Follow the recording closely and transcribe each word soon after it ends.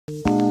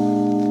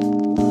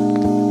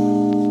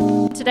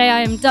Today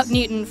I am Duck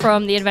Newton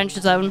from the Adventure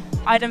Zone.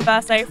 Iden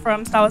Verso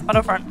from Star Wars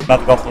Battlefront.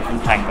 Matt Gothel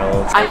from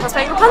Tangled. I'm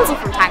cosplaying Rapunzel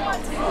from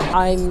Tangled.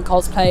 I'm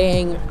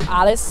cosplaying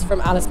Alice from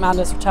Alice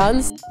Madness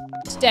Returns.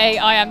 Today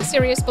I am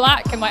Sirius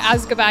Black in my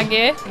Azkaban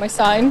gear, my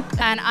sign.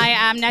 And I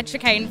am Ned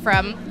Chicane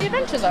from the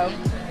Adventure Zone.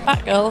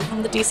 Batgirl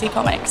from the DC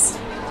Comics.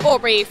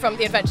 Aubrey from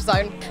the Adventure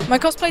Zone. My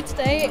cosplay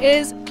today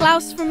is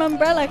Klaus from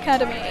Umbrella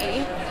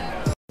Academy.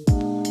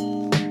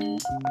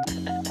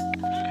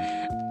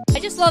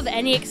 I just love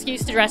any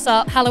excuse to dress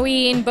up.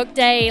 Halloween, book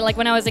day, like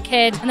when I was a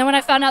kid. And then when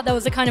I found out there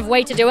was a kind of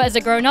way to do it as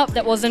a grown-up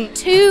that wasn't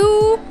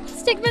too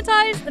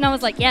stigmatized, then I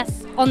was like,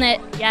 yes, on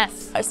it,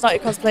 yes. I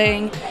started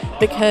cosplaying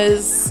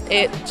because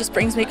it just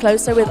brings me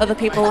closer with other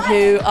people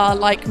who are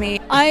like me.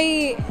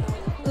 I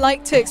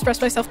like to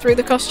express myself through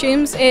the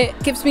costumes. It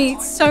gives me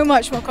so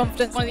much more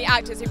confidence. One of the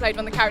actors who played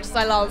one of the characters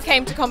I love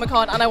came to Comic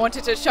Con and I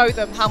wanted to show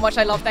them how much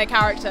I love their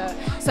character,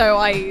 so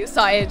I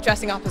started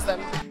dressing up as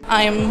them.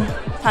 I'm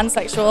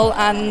pansexual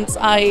and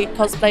I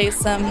cosplay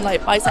some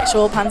like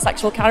bisexual,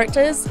 pansexual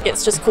characters.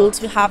 It's just cool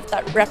to have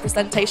that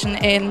representation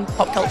in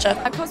pop culture.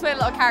 I've cosplayed a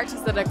lot of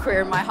characters that are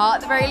queer in my heart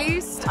at the very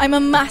least. I'm a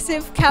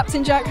massive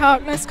Captain Jack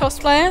Harkness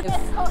cosplayer.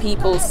 If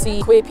people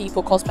see queer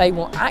people cosplay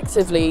more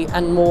actively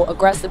and more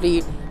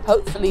aggressively,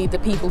 hopefully the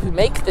people who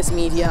make this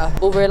media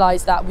will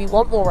realise that we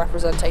want more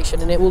representation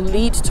and it will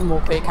lead to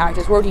more queer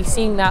characters. We're already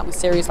seeing that with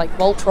series like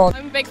Voltron.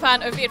 I'm a big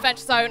fan of the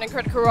Adventure Zone and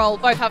Critical Role.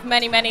 Both have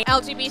many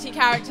LGBT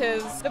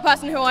characters. The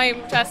person who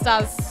I'm dressed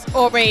as,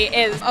 Aubrey,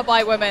 is a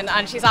bi woman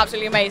and she's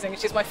absolutely amazing.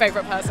 She's my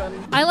favourite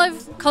person. I love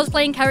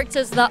cosplaying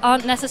characters that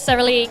aren't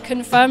necessarily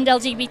confirmed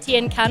LGBT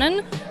in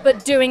canon,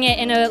 but doing it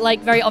in a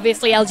like very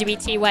obviously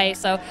LGBT way.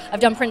 So I've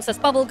done Princess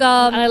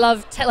Bubblegum, and I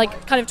love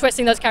like kind of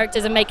twisting those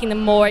characters and making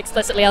them more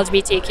explicitly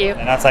LGBTQ.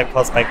 And as I've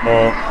cosplayed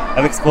more,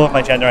 I've explored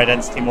my gender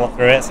identity more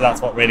through it, so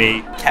that's what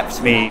really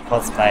kept me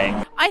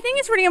cosplaying. I think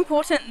it's really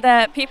important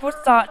that people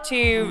start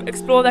to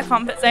explore their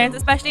comfort zones,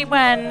 especially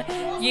when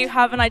you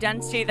have an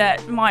identity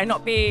that might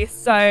not be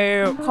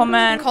so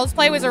common.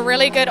 Cosplay was a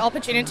really good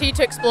opportunity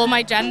to explore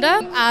my gender,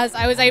 as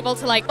I was able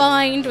to like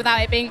bind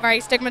without it being very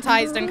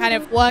stigmatized and kind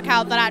of work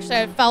out that actually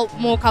I felt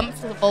more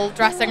comfortable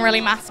dressing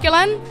really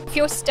masculine. If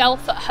you're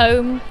stealth at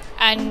home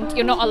and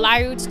you're not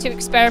allowed to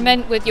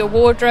experiment with your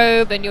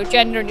wardrobe and your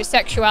gender and your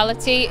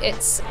sexuality,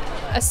 it's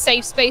a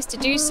safe space to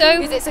do so.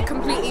 Because it's a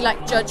completely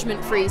like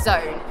judgment-free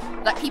zone.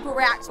 Like people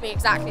react to me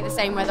exactly the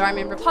same whether I'm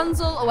in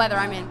Rapunzel or whether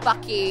I'm in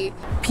Bucky.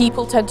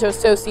 People tend to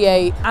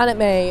associate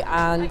anime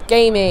and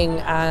gaming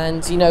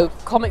and, you know,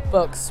 comic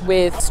books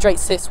with straight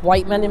cis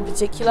white men in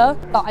particular,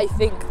 but I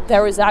think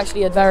there is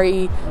actually a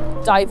very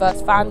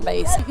diverse fan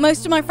base.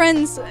 Most of my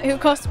friends who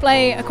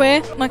cosplay are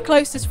queer. My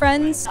closest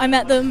friends, I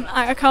met them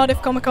at a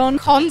Cardiff Comic Con.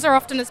 Cons are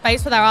often a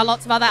space where there are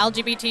lots of other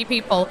LGBT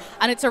people,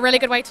 and it's a really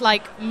good way to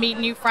like meet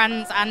new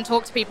friends and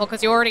talk to people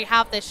because you already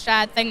have this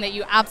shared thing that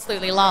you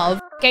absolutely love.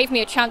 Gave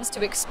me a chance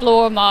to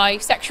explore my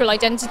sexual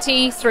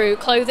identity through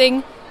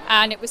clothing,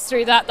 and it was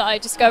through that I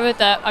discovered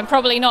that I'm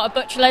probably not a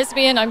butch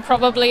lesbian, I'm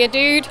probably a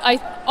dude. I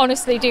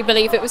honestly do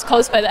believe it was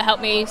cosplay that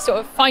helped me sort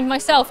of find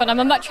myself, and I'm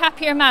a much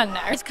happier man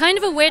now. It's kind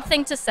of a weird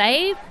thing to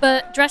say,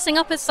 but dressing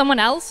up as someone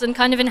else and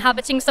kind of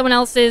inhabiting someone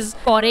else's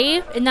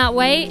body in that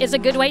way is a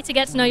good way to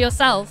get to know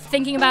yourself.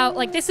 Thinking about,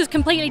 like, this is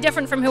completely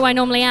different from who I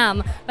normally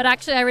am, but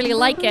actually I really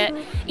like it.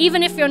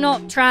 Even if you're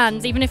not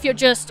trans, even if you're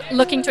just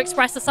looking to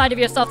express a side of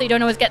yourself that you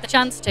don't always get the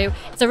chance to,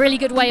 it's a really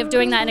good way of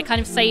doing that in a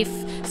kind of safe,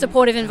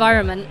 supportive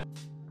environment.